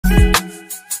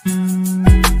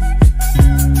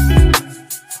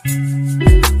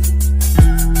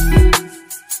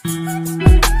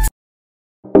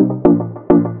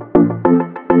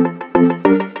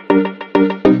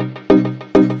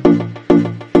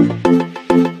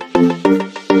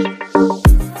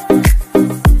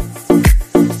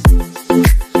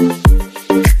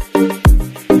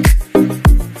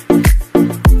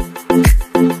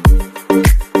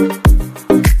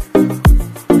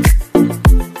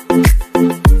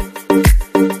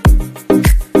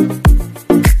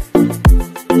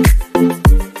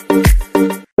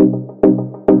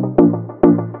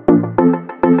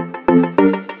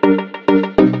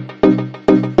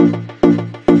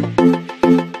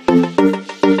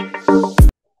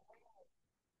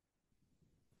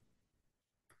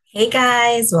Hey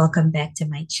guys, welcome back to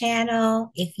my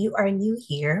channel. If you are new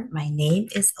here, my name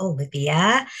is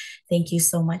Olivia. Thank you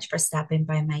so much for stopping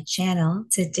by my channel.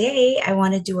 Today, I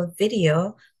want to do a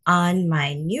video on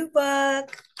my new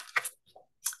book.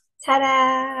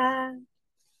 Ta-da!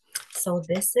 So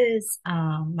this is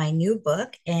my new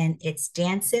book, and it's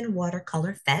Dancing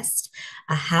Watercolor Fest,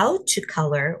 a how to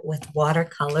color with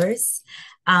watercolors.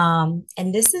 And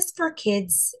this is for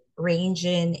kids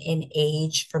ranging in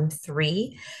age from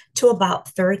 3 to about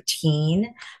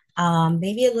 13,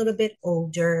 maybe a little bit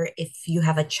older if you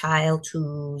have a child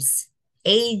whose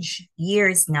age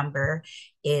years number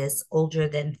is older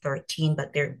than 13,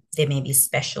 but they may be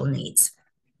special needs.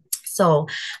 So,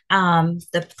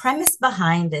 the premise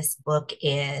behind this book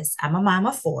is I'm a mom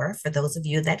of four. For those of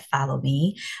you that follow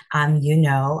me, I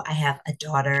have a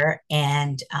daughter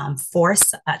and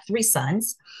three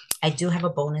sons. I do have a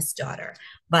bonus daughter,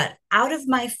 but out of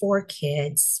my four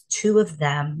kids, two of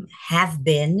them have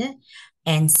been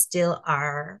and still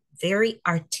are very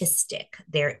artistic.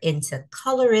 They're into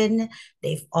coloring.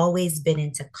 They've always been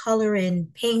into coloring,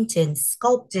 painting,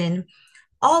 sculpting,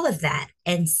 all of that.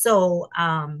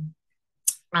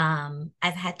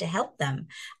 I've had to help them.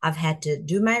 I've had to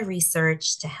do my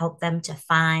research to help them to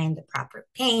find the proper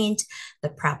paint, the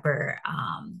proper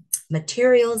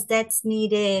materials that's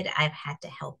needed. I've had to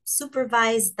help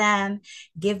supervise them,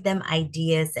 give them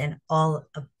ideas, and all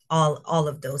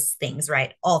of those things,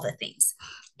 right? All the things.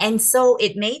 And so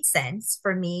it made sense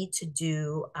for me to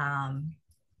do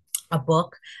a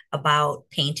book about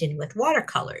painting with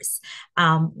watercolors.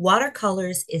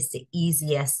 Watercolors is the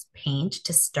easiest paint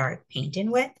to start painting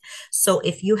with. So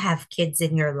if you have kids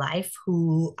in your life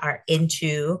who are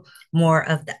into more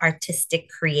of the artistic,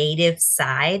 creative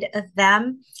side of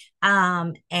them,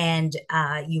 and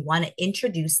you want to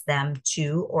introduce them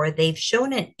to, or they've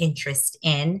shown an interest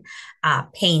in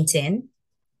painting,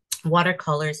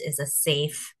 watercolors is a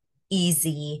safe,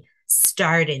 easy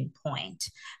starting point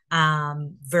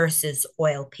versus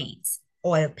oil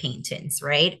paintings,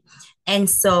 right? And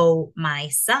so my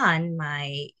son,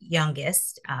 my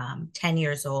youngest, 10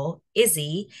 years old,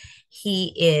 Izzy,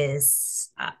 he is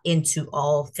into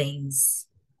all things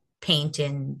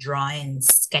painting, drawing,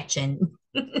 sketching.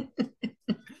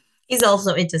 He's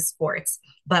also into sports,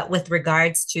 but with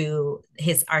regards to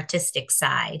his artistic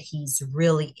side, he's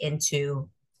really into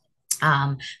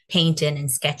um, painting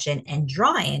and sketching and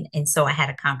drawing. And so I had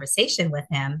a conversation with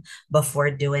him before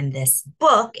doing this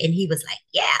book, and he was like,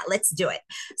 "Yeah, let's do it."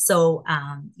 So,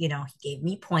 he gave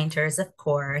me pointers, of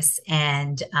course,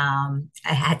 and I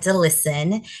had to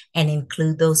listen and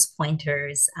include those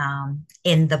pointers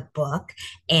in the book.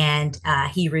 And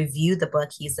he reviewed the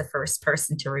book. He's the first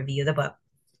person to review the book.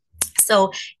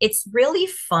 So it's really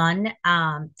fun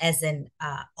as an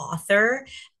author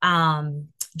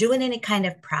doing any kind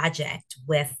of project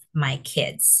with my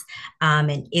kids.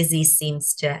 And Izzy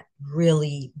seems to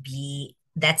really be,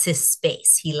 that's his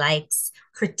space. He likes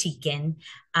critiquing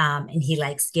and he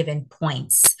likes giving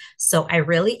points. So I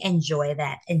really enjoy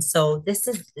that. And so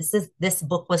this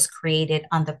book was created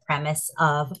on the premise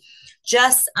of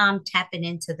just tapping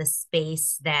into the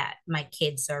space that my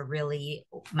kids are really,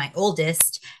 my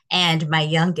oldest and my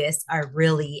youngest are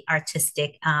really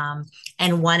artistic,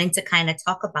 and wanting to kind of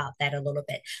talk about that a little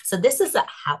bit. So this is a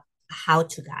how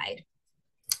to guide,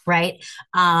 right?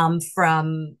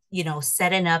 From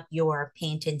setting up your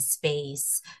painting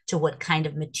space to what kind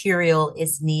of material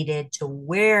is needed, to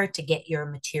where to get your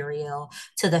material,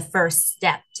 to the first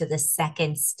step, to the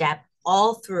second step,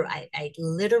 all through. I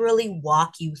literally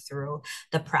walk you through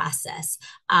the process.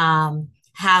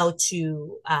 How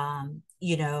to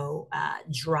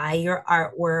dry your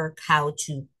artwork, how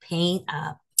to paint,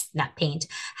 not paint,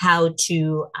 how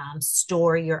to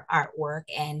store your artwork.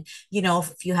 And,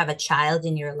 if you have a child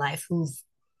in your life who's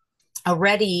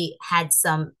already had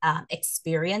some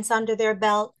experience under their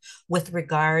belt with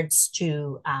regards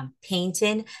to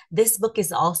painting, this book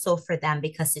is also for them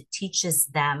because it teaches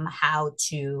them how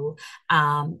to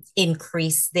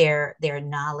increase their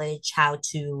knowledge, how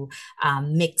to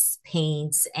mix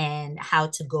paints, and how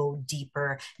to go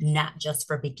deeper, not just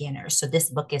for beginners. So this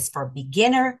book is for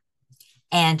beginner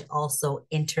and also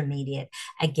intermediate.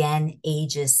 Again,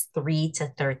 ages 3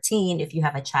 to 13. If you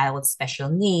have a child with special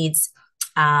needs,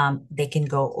 they can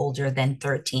go older than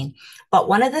 13. But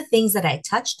one of the things that I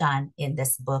touched on in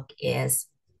this book is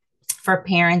for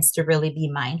parents to really be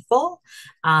mindful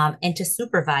and to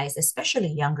supervise, especially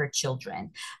younger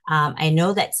children. I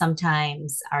know that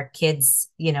sometimes our kids,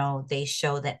 they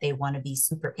show that they want to be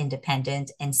super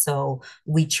independent. And so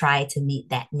we try to meet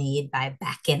that need by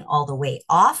backing all the way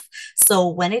off. So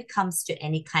when it comes to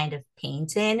any kind of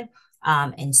painting,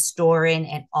 and storing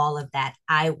and all of that,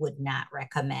 I would not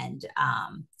recommend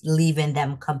leaving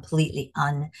them completely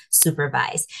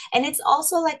unsupervised. And it's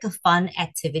also like a fun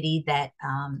activity that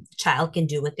child can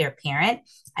do with their parent.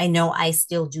 I know I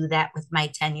still do that with my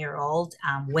 10-year-old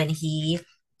when he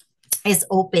is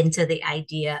open to the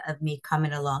idea of me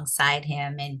coming alongside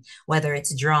him, and whether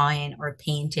it's drawing or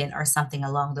painting or something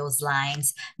along those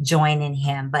lines, joining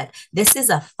him. But this is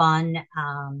a fun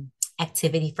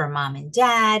activity for mom and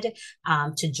dad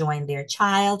to join their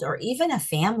child, or even a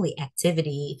family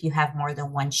activity if you have more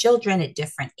than one children at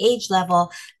different age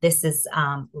level. This is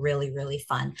really, really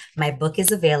fun. My book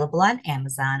is available on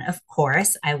Amazon. Of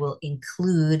course, I will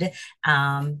include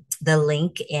the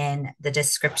link in the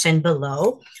description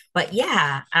below. But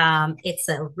yeah, it's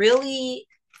a really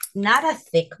not a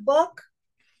thick book.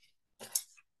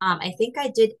 I think I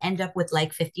did end up with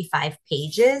like 55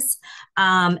 pages.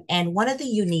 And one of the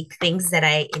unique things that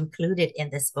I included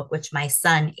in this book, which my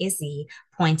son Izzy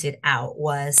pointed out,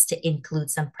 was to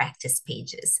include some practice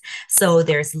pages. So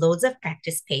there's loads of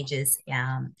practice pages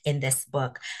in this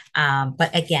book.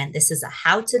 But again, this is a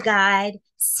how-to guide,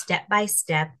 step by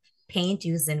step, paint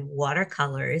using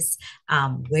watercolors,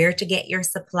 where to get your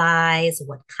supplies,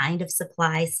 what kind of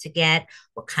supplies to get,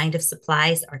 what kind of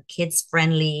supplies are kids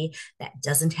friendly, that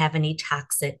doesn't have any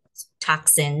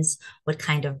toxins, what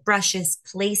kind of brushes,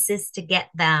 places to get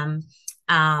them,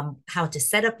 how to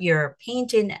set up your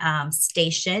painting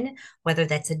station, whether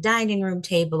that's a dining room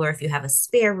table or if you have a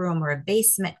spare room or a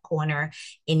basement corner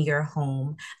in your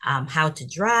home, how to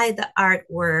dry the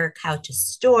artwork, how to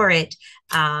store it,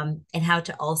 and how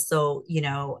to also,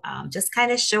 just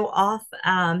kind of show off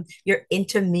your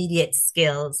intermediate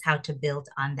skills, how to build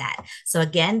on that. So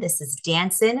again, this is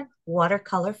Dancing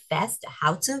Watercolor Fest,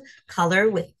 how to color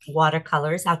with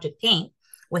watercolors, how to paint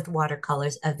with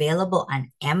watercolors, available on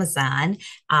Amazon.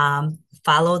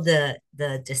 Follow the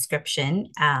description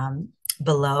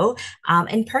below,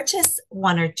 and purchase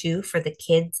one or two for the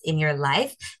kids in your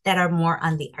life that are more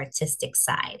on the artistic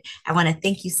side. I want to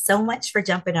thank you so much for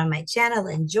jumping on my channel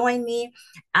and join me.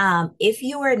 If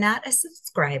you are not a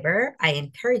subscriber, I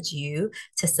encourage you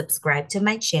to subscribe to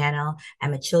my channel.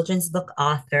 I'm a children's book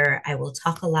author. I will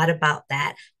talk a lot about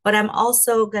that, but I'm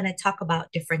also going to talk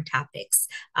about different topics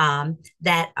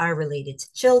that are related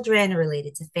to children,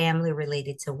 related to family,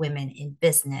 related to women in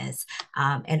business,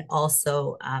 and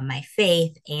also my faith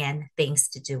and things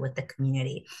to do with the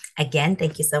community. Again,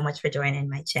 thank you so much for joining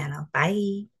my channel.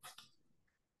 Bye.